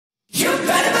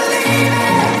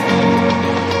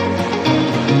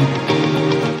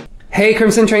Hey,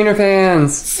 Crimson Trainer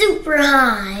fans! Super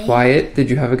high. Wyatt, did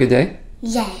you have a good day?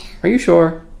 Yeah. Are you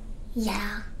sure?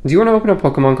 Yeah. Do you want to open up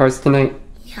Pokemon cards tonight?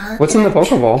 Yeah. What's in the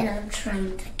Pokeball? And I'm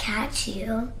trying to catch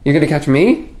you. You're gonna catch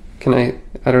me? Can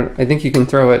I think you can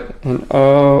throw it. And,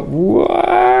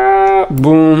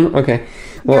 boom. Okay.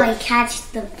 Well, No, I catch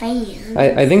the fans.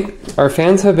 I think our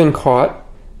fans have been caught,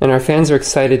 and our fans are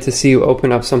excited to see you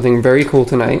open up something very cool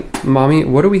tonight. Mommy,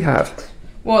 what do we have?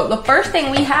 Well, the first thing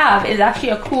we have is actually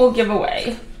a cool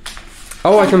giveaway.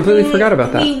 Oh, I completely forgot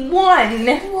about that. We won.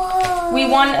 Whoa. We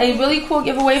won a really cool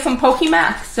giveaway from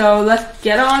PokeMax. So let's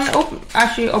get on.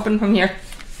 Open from here.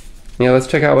 Yeah, let's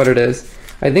check out what it is.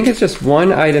 I think it's just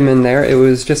one item in there. It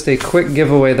was just a quick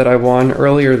giveaway that I won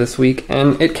earlier this week,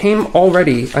 and it came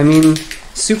already. I mean,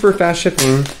 super fast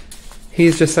shipping.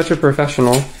 He's just such a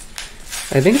professional.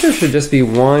 I think there should just be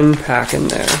one pack in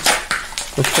there.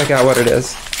 Let's check out what it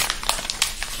is.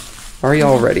 Are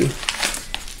y'all ready?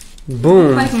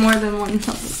 Boom. Like more than one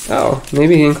something. Oh,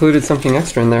 maybe he included something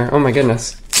extra in there. Oh my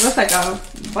goodness. It looks like a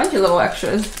bunch of little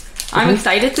extras. I'm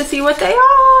excited to see what they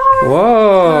are.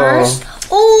 Whoa.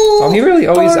 Oh, he really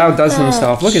always outdoes perfect.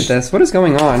 himself. Look at this. What is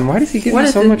going on? Why does he give What you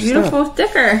is so this much beautiful stuff?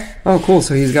 sticker? Oh, cool.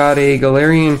 So he's got a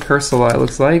Galarian Cursula, it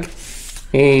looks like.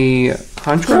 A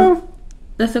Hantro?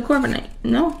 That's a Corviknight.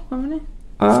 No, Corviknight?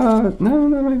 No,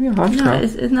 that might be a Hantro. No,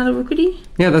 it's not a Rookidee?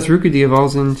 Yeah, that's Rookidee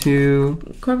evolves into...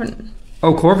 Corviknight.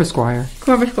 Oh, Corvisquire.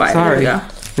 Corvisquire. Sorry. There we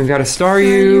go. We've got a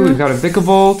Staryu, we've got a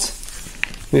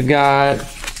Vikavolt, we've got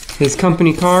his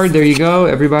company card. There you go.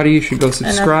 Everybody, you should go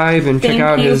subscribe and check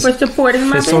out his for supporting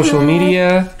my social business.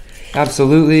 media.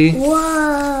 Absolutely.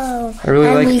 Whoa. I really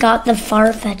and like. we got the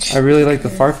Farfetch. I really like the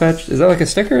Farfetch. Is that like a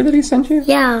sticker that he sent you?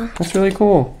 Yeah. That's really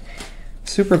cool.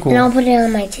 Super cool. And I'll put it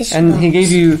on my tissue And box. he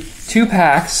gave you 2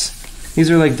 packs. These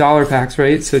are like dollar packs,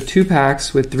 right? So 2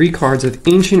 packs with 3 cards of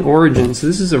Ancient Origins. So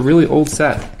this is a really old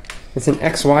set. It's an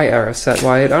XY era set,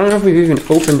 Wyatt. I don't know if we've even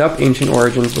opened up Ancient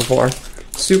Origins before.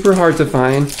 Super hard to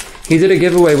find. He did a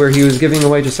giveaway where he was giving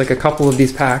away just like a couple of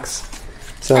these packs.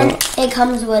 So And it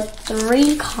comes with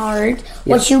 3 cards,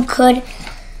 Yeah. which you could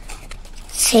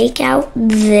take out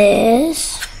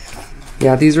this.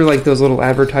 yeah, these are like those little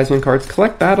advertisement cards.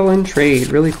 Collect, battle, and trade.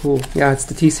 Really cool. Yeah, it's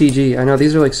the TCG. I know,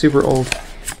 these are like super old.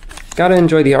 Gotta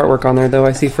enjoy the artwork on there, though.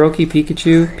 I see Froakie,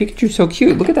 Pikachu. Pikachu's so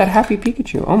cute. Look at that happy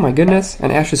Pikachu. Oh my goodness.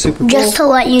 And Ash is super cool. Just to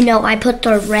let you know, I put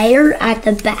the rare at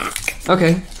the back.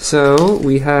 Okay, so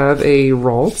we have a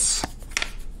Ralts,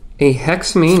 a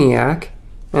Hex Maniac,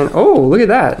 and oh, look at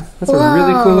that. That's a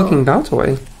really cool looking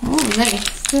Baltoy. Oh,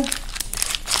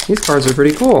 nice. These cards are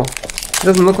pretty cool. It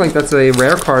doesn't look like that's a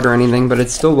rare card or anything, but it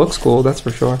still looks cool, that's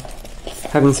for sure.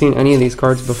 Haven't seen any of these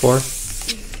cards before.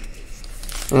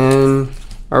 And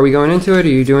are we going into it? Or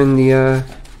are you doing the,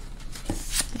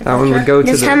 that one would go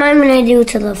to This the, time I'm going to do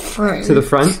to the front. to the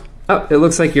front? Oh, it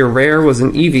looks like your rare was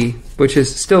an Eevee, which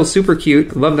is still super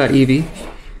cute. Love that Eevee.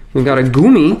 We've got a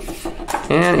Goomy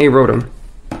and a Rotom.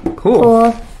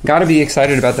 Cool. Gotta be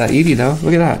excited about that Eevee, though.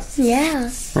 Look at that. Yeah.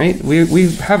 Right? We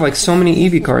have like so many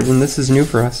Eevee cards, and this is new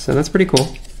for us, so that's pretty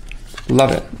cool.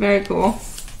 Love it. Very cool.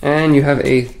 And you have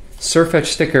a Surfetch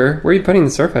sticker. Where are you putting the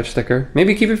Surfetch sticker?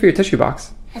 Maybe keep it for your tissue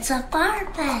box. It's a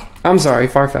Farfetch. I'm sorry,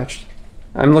 Farfetch'd.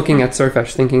 I'm looking at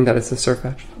Surfetch thinking that it's a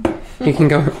Surfetch. He can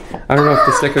go... I don't know if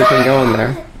the sticker can go in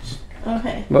there.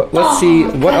 Okay. But let's see,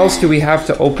 what else do we have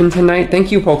to open tonight?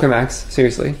 Thank you, PokeMax.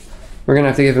 Seriously. We're going to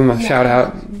have to give him a shout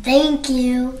out. Thank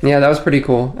you. Yeah, that was pretty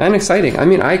cool. And exciting. I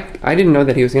mean, I didn't know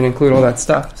that he was going to include all that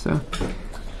stuff, so...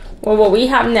 Well, what we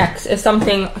have next is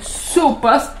something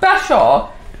super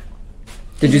special.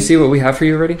 Did you see what we have for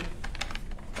you already?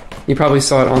 You probably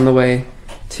saw it on the way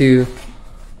to...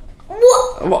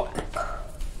 What?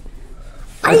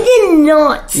 I did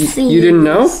not see. You didn't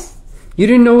know? You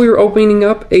didn't know we were opening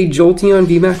up a Jolteon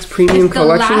VMax Premium It's the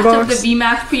Collection last box? of the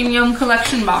VMax Premium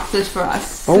Collection boxes for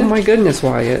us. Oh my goodness,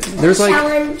 Wyatt. There's like...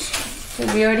 Challenge. So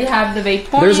we already have the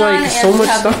Vaporeon. There's like and so we much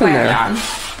have the stuff in there.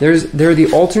 Flareon. There are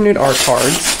the alternate art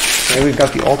cards. Okay, we've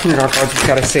got the alternate art cards we've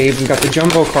got to save. We've got the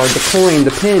jumbo card, the coin,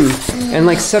 the pin, and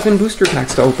like 7 booster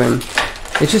packs to open.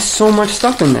 It's just so much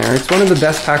stuff in there. It's one of the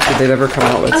best packs that they've ever come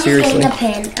out with, seriously. The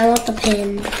pin. I want the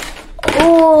pin.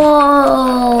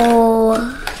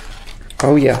 Oh.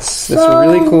 Oh yes, this is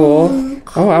really cool.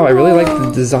 Oh wow, I really like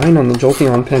the design on the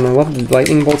Jolteon pin. I love the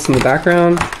lightning bolts in the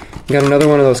background. We got another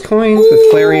one of those coins with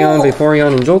Flareon,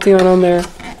 Vaporeon, and Jolteon on there.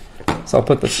 So I'll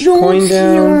put the coin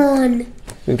down.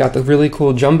 We've got the really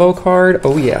cool jumbo card.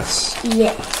 Oh yes.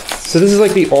 Yes. So this is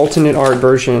like the alternate art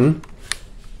version.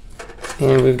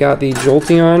 And we've got the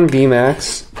Jolteon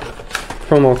VMax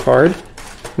promo card.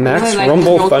 Max I really like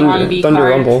Rumble the Jolteon V Thunder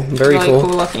card. Rumble. Very really cool.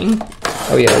 looking.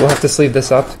 Oh yeah, we'll have to sleeve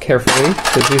this up carefully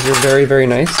because these are very, very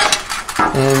nice.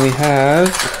 And we have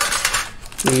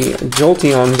the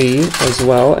Jolteon V as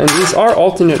well. And these are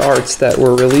alternate arts that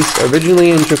were released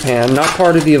originally in Japan, not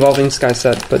part of the Evolving Sky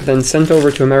set, but then sent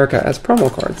over to America as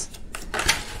promo cards.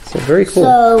 So very cool.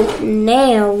 So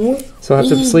now... So I'll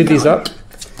have to sleeve these up.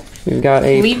 We've got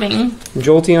a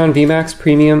Jolteon VMax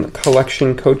Premium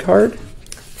Collection code card.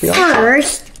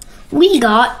 First, we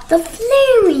got the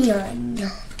Flareon.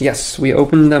 Yes, we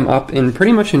opened them up in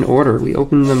pretty much in order. We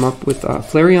opened them up with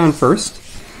Flareon first,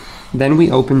 then we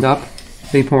opened up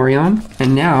Vaporeon,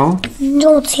 and now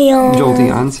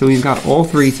Jolteon. So we've got all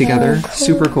three together. Cool.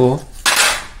 Super cool.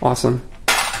 Awesome.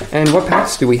 And what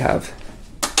packs do we have?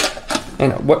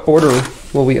 And what order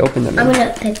will we open them in? I'm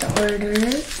going to pick the order,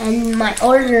 and my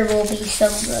order will be so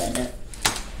good.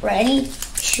 Ready?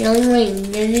 Chilling Rain,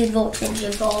 Vivid Voltage,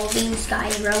 Evolving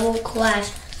Sky, Rebel Clash,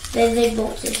 Vivid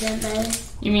Voltage, and then...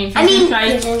 You mean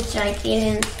Fusion Strike?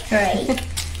 Fusion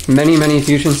Strike. Many, many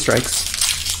Fusion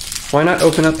Strikes. Why not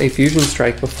open up a Fusion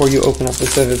Strike before you open up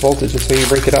this Vivid Voltage, just so you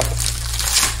break it up?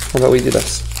 How about we do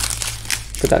this?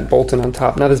 Put that Bolton on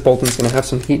top. Now this Bolton's going to have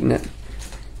some heat in it.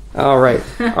 Alright,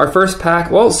 our first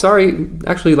pack, well, sorry,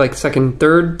 actually like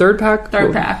third pack?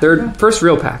 Third pack. First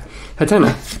real pack.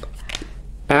 Hatena,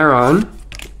 Aron,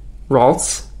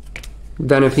 Ralts,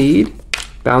 Venipede,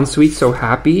 Bounsweet So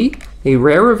Happy, a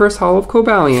rare reverse holo of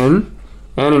Cobalion,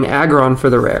 and an Aggron for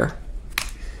the rare.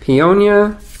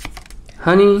 Peonia,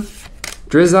 Honey,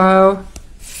 Drizzile,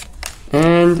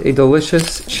 and a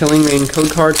delicious Chilling Rain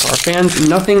code card for our fans.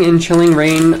 Nothing in Chilling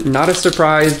Rain, not a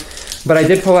surprise. But I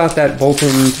did pull out that Bolton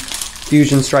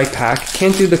Fusion Strike pack.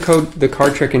 Can't do the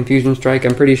card trick in Fusion Strike.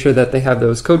 I'm pretty sure that they have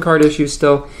those code card issues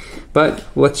still. But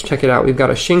let's check it out. We've got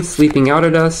a Shinx sleeping out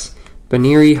at us,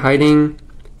 Baniri hiding,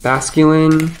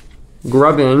 Basculin,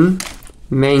 Grubbin,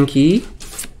 Mankey,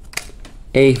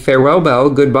 a Farewell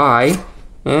Bell, Goodbye,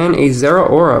 and a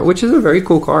Zeraora, which is a very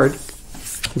cool card.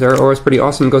 Zeraora is pretty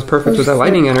awesome. Goes perfect with that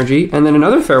lightning energy. And then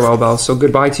another Farewell Bell, so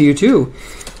goodbye to you too.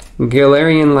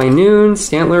 Galarian Linoon,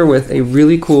 Stantler with a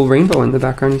really cool rainbow in the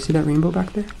background. You see that rainbow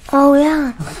back there? Oh,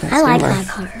 yeah. I like that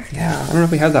card. Yeah, I don't know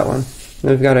if we have that one. And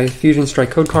we've got a Fusion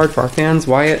Strike code card for our fans.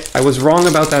 Wyatt, I was wrong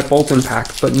about that Bolton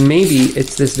pack, but maybe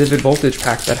it's this Vivid Voltage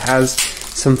pack that has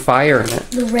some fire in it.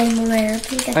 The Rainbow Rare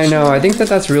Pikachu. I know, I think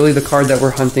that's really the card that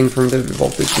we're hunting from Vivid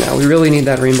Voltage now. We really need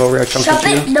that Rainbow Rare Chunky.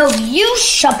 Shuppet? No, you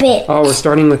Shuppet. Oh, we're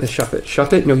starting with a Shuppet.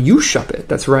 Shuppet? No, you Shuppet.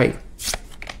 That's right.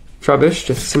 Trubbish,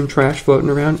 just some trash floating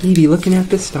around. Eevee looking at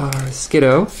the stars.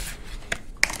 Skiddo,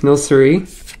 Milcery,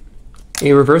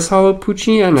 a reverse holo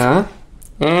Poochyena,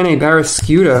 and a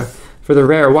Barraskewda for the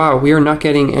rare. Wow, we are not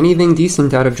getting anything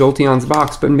decent out of Jolteon's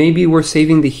box, but maybe we're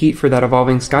saving the heat for that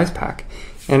Evolving Skies pack.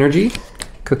 Energy,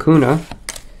 Kakuna,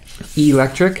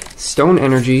 Electric, Stone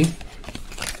Energy,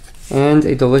 and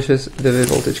a delicious Vivid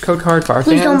Voltage code card for our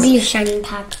fans. Please don't be a shiny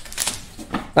pack.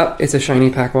 Oh, it's a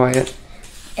shiny pack, Wyatt.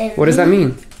 What does that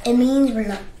mean? It means we're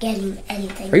not getting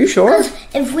anything. Are you sure? Because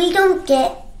if we don't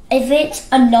get, if it's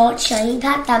a not shiny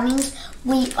pack, that means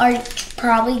we are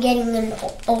probably getting an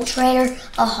Ultra Rare,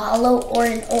 a Holo, or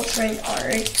an Ultra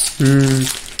Art.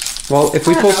 Well, if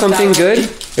we pull something good,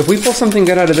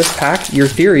 out of this pack, your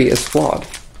theory is flawed.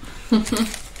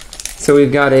 So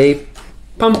we've got a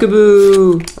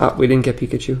Pumpkaboo. Oh, we didn't get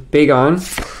Pikachu. Bagon,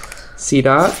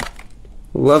 Seedot,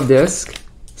 Love Disc,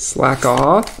 Slack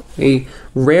Off, a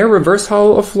rare reverse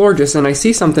holo of Florges, and I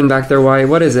see something back there. Why?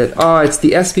 What is it? Oh, it's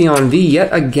the Espeon V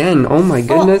yet again. Oh my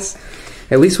goodness.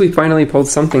 At least we finally pulled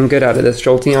something good out of this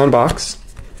Jolteon box.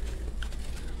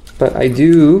 But I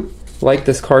do like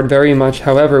this card very much.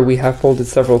 However, we have pulled it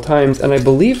several times, and I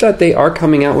believe that they are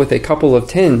coming out with a couple of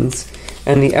tins,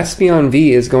 and the Espeon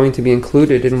V is going to be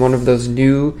included in one of those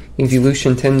new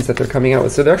Evolution tins that they're coming out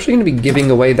with. So they're actually going to be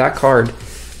giving away that card.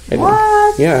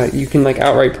 What? Yeah, you can like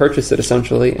outright purchase it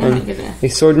essentially. And a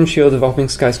Sword and Shield Evolving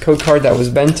Skies code card that was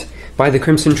bent by the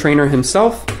Crimson Trainer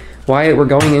himself. Wyatt, we're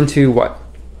going into what?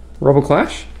 Rebel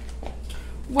Clash?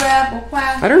 Rebel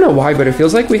Clash. I don't know why, but it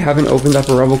feels like we haven't opened up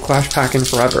a Rebel Clash pack in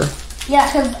forever. Yeah,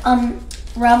 because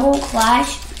Rebel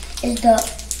Clash is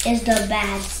the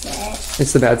bad set.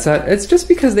 It's the bad set. It's just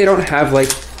because they don't have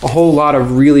like a whole lot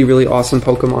of really, really awesome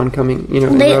Pokemon coming,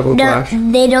 in Rebel Clash.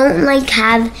 They don't like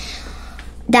have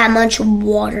that much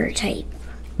water type.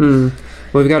 Well,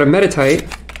 we've got a Meditite,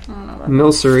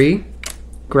 Milcery,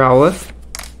 Growlithe,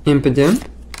 Impidimp,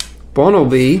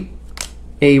 Bunnelby,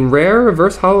 a rare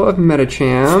reverse holo of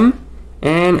Medicham,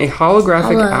 and a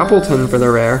holographic Appleton for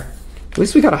the rare. At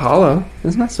least we got a holo.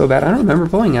 Isn't that so bad? I don't remember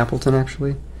pulling Appleton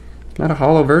actually. Not a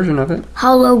holo version of it.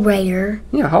 Holo rare.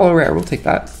 Yeah, holo rare. We'll take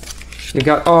that. You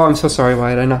got. Oh, I'm so sorry,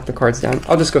 Wyatt. I knocked the cards down.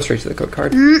 I'll just go straight to the code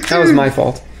card. That was my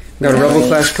fault. We got a Rebel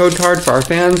Clash code card for our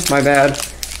fans. My bad.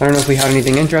 I don't know if we had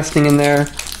anything interesting in there.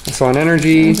 I saw an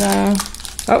energy.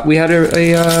 Oh, we had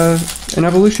an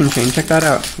evolution chain. Check that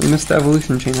out. We missed the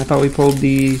evolution chain. I thought we pulled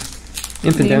the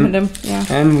Impidimp. Yeah.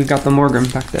 And we got the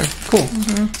Morgrem back there. Cool.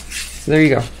 So there you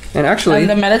go. And actually, And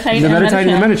the Meditite and the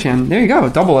Medichan. Medichan. There you go.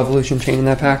 Double evolution chain in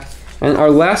that pack. And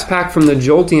our last pack from the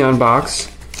Jolteon box,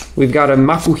 we've got a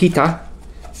Makuhita,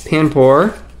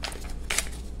 Panpour,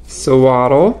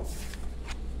 Sawaddle,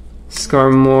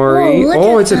 Skarmory. Whoa, look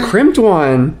Oh, at it's a that. crimped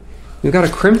one. We've got a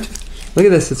crimped. Look at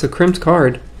this. It's a crimped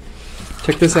card.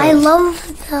 Check this out. I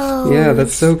love those. Yeah,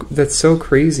 that's so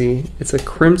crazy. It's a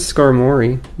crimped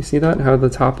Skarmory. You see that? How the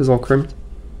top is all crimped?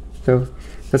 So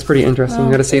that's pretty interesting.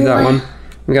 We gotta save that one.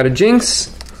 We got a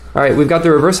Jinx. Alright, we've got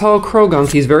the Reverse Hollow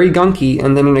Krogunk. He's very gunky.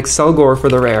 And then an Excelgor for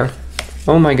the rare.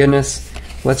 Oh my goodness.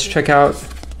 Let's check out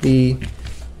the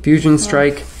Fusion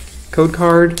Strike code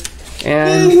card.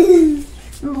 And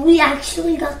We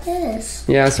actually got this.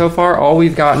 yeah, so far all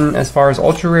we've gotten as far as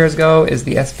ultra rares go is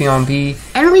the Espeon B.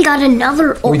 And we got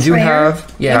another ultra We do rare.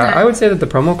 have, yeah, I would say that the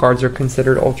promo cards are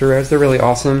considered ultra rares. They're really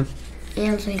awesome.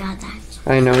 And we got that.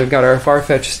 I know, we've got our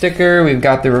Farfetch sticker, we've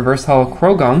got the Reverse Hollow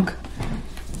Krogunk,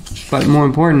 but more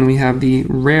important, we have the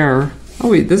rare. Oh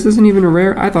wait, this isn't even a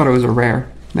rare? I thought it was a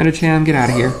rare. Metacham, get out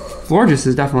of here. Florges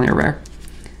is definitely a rare.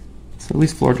 So at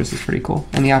least Florges is pretty cool.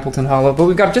 And the Appleton Hollow. But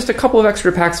we've got just a couple of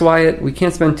extra packs, Wyatt. We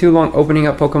can't spend too long opening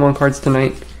up Pokemon cards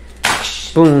tonight.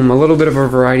 Boom, a little bit of a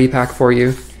variety pack for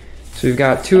you. So we've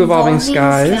got two Evolving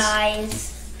Skies.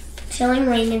 Chilling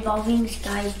Rain, Evolving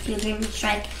Skies, Fusion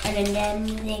Strike, and then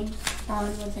ending on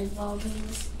with Evolving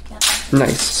Skies.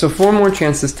 Nice. So 4 more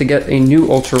chances to get a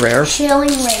new ultra rare. Chilling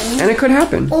Rain. And it could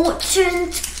happen.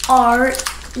 Ultras are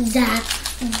that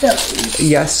those.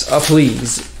 Yes,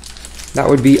 please. That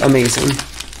would be amazing.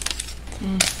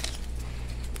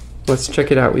 Let's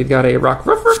check it out. We've got a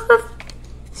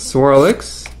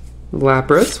Swirlix,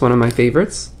 Lapras, one of my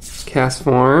favorites,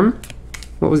 Castform.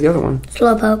 What was the other one?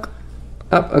 Slowpoke.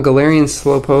 Up, a Galarian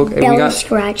Slowpoke. And Belly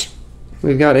Scratch.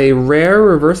 we've got a rare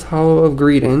Reverse Hollow of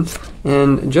Greedent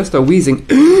and just a Weezing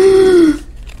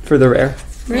for the rare.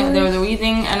 Yeah, there was a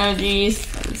Weezing, Energies,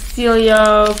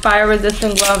 Celio, Fire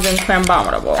Resistant Gloves, and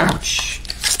Crambominable. Ouch.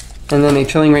 And then a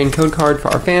Chilling Rain code card for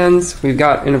our fans. We've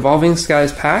got an Evolving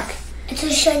Skies pack. It's a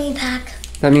shiny pack.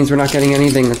 That means we're not getting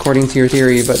anything according to your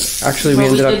theory, but actually we But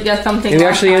ended did up get something. we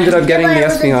actually ended up getting the But it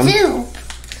was a Espeon.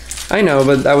 zoo. I know,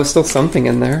 but that was still something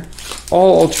in there.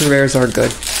 All ultra rares are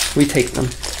good. We take them.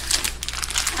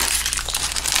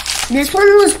 This one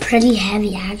was pretty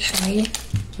heavy, actually.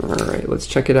 Alright, let's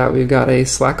check it out. We've got a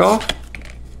Slack Off,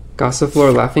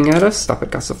 Gossifleur laughing at us. Stop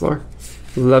it, Gossifleur.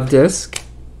 Love Disc,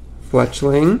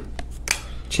 Fletchling,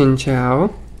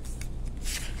 Chinchou,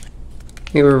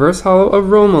 a Reverse Hollow of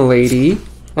Roma Lady,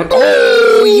 and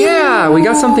oh yeah, we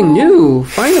got something new.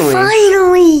 Finally.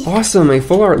 Finally! Awesome, a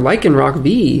full art Lycanroc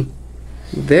V.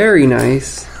 Very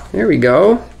nice. There we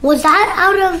go. Was that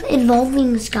out of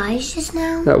Evolving Skies just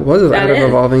now? That was That out of is.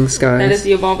 Evolving That is Skies.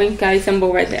 the Evolving Sky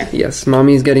symbol right there. Yes,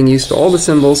 Mommy's getting used to all the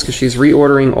symbols because she's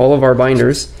reordering all of our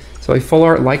binders. So a full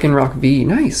art Lycanroc V.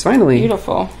 Nice, finally.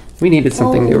 Beautiful. We needed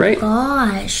something new, right?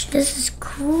 Gosh, this is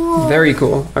cool. Very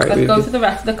cool. All right, Let's go to the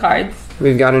rest of the cards.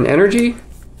 we've got an Energy,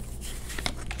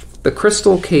 the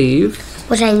Crystal Cave,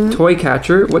 Which I... Toy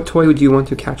Catcher. What toy would you want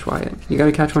to catch, Wyatt? You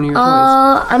gotta catch one of your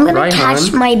toys. I'm gonna Raihan.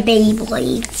 catch my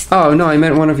Beyblades. Oh, no, I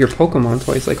meant one of your Pokemon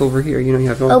toys, like over here. You know, you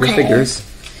have all Okay. your figures.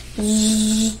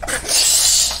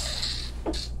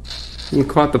 You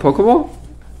caught the Pokeball?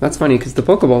 That's funny, because the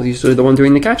Pokeball is usually the one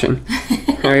doing the catching.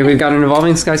 Alright, we've got an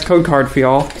Evolving Skies code card for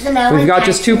y'all. So now We've I got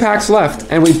just 2 packs left,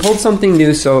 and we pulled something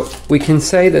new, so we can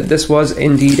say that this was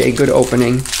indeed a good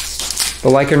opening. The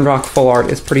Lycanroc full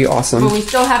art is pretty awesome. But we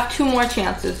still have 2 more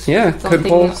chances. Yeah, could Something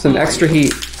pull some more. extra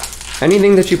heat.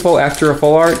 Anything that you pull after a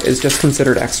full art is just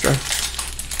considered extra.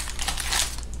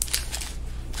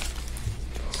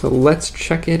 So let's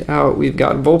check it out. We've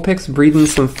got Vulpix breathing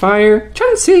some fire.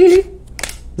 Chansey!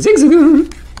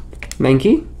 Zigzagoon!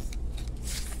 Mankey.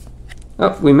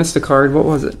 Oh, we missed a card. What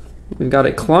was it? We've got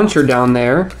a Clauncher down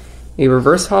there. A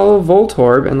Reverse Hollow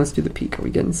Voltorb. And let's do the peak. Are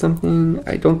we getting something?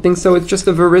 I don't think so. It's just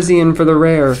a Virizion for the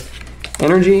rare.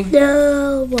 Energy.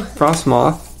 No.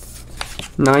 Frostmoth,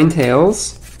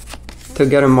 Ninetales,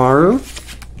 Togedemaru,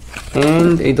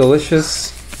 and a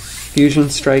delicious Fusion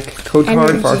Strike code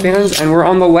card for our fans. And we're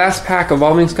on the last pack of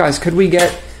Evolving Skies. Could we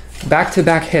get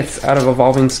back-to-back hits out of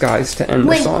Evolving Skies to end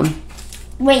this Wait. on?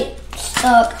 Wait,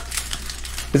 stuck.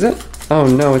 Is it? Oh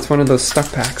no, it's one of those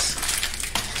stuck packs.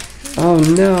 Oh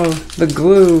no, the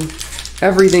glue.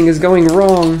 Everything is going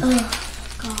wrong.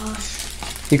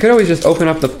 You could always just open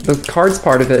up the cards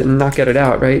part of it and not get it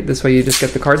out, right? This way you just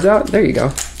get the cards out. There you go.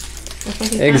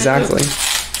 Exactly.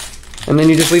 And then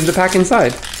you just leave the pack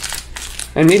inside.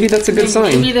 And maybe that's a good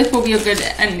sign. Maybe this will be a good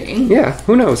ending. Yeah,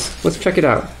 who knows? Let's check it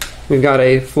out. We've got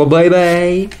a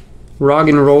Flabébé,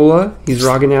 Roggenrola, he's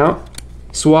rogging out,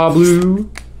 Swablu,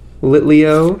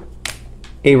 Litleo,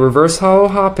 a Reverse Hollow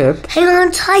Hoppip, Hang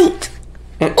on tight.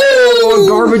 and oh, a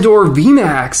Garbodor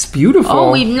VMax. Beautiful.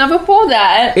 Oh, we've never pulled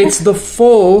that. It's the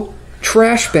full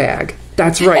trash bag.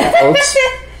 That's right, folks.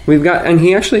 We've got, and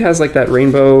he actually has like that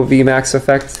rainbow VMax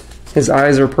effect. His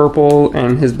eyes are purple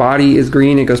and his body is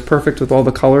green. It goes perfect with all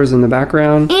the colors in the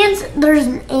background. And there's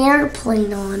an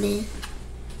airplane on it.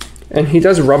 And he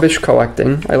does rubbish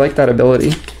collecting. I like that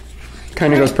ability.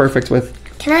 Kind of goes perfect with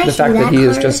the fact that he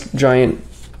is just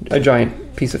a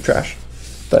giant piece of trash.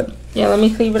 But yeah, let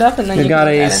me cleave it up and then we've you got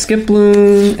can a look at it.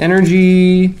 Skiploom,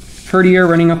 Energy, Herdier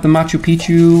running up the Machu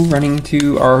Picchu, running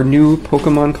to our new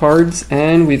Pokemon cards,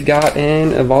 and we've got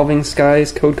an Evolving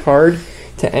Skies code card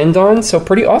to end on. So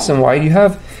pretty awesome. Why do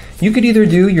you could either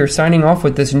do your signing off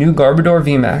with this new Garbodor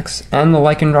VMAX and the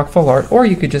Lycanroc full art, or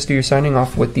you could just do your signing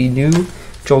off with the new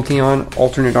Jolteon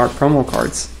alternate art promo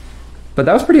cards. But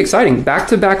that was pretty exciting.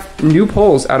 Back-to-back new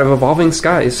pulls out of Evolving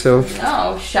Skies. So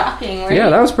Oh, shocking, right? yeah,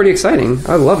 that was pretty exciting.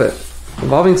 I love it.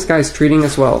 Evolving Skies treating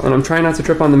us well. And I'm trying not to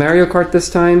trip on the Mario Kart this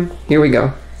time. Here we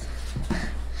go.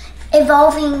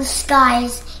 Evolving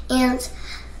Skies and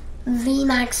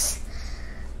VMax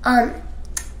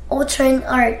alternate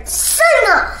art.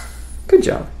 Sign off! Good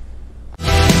job.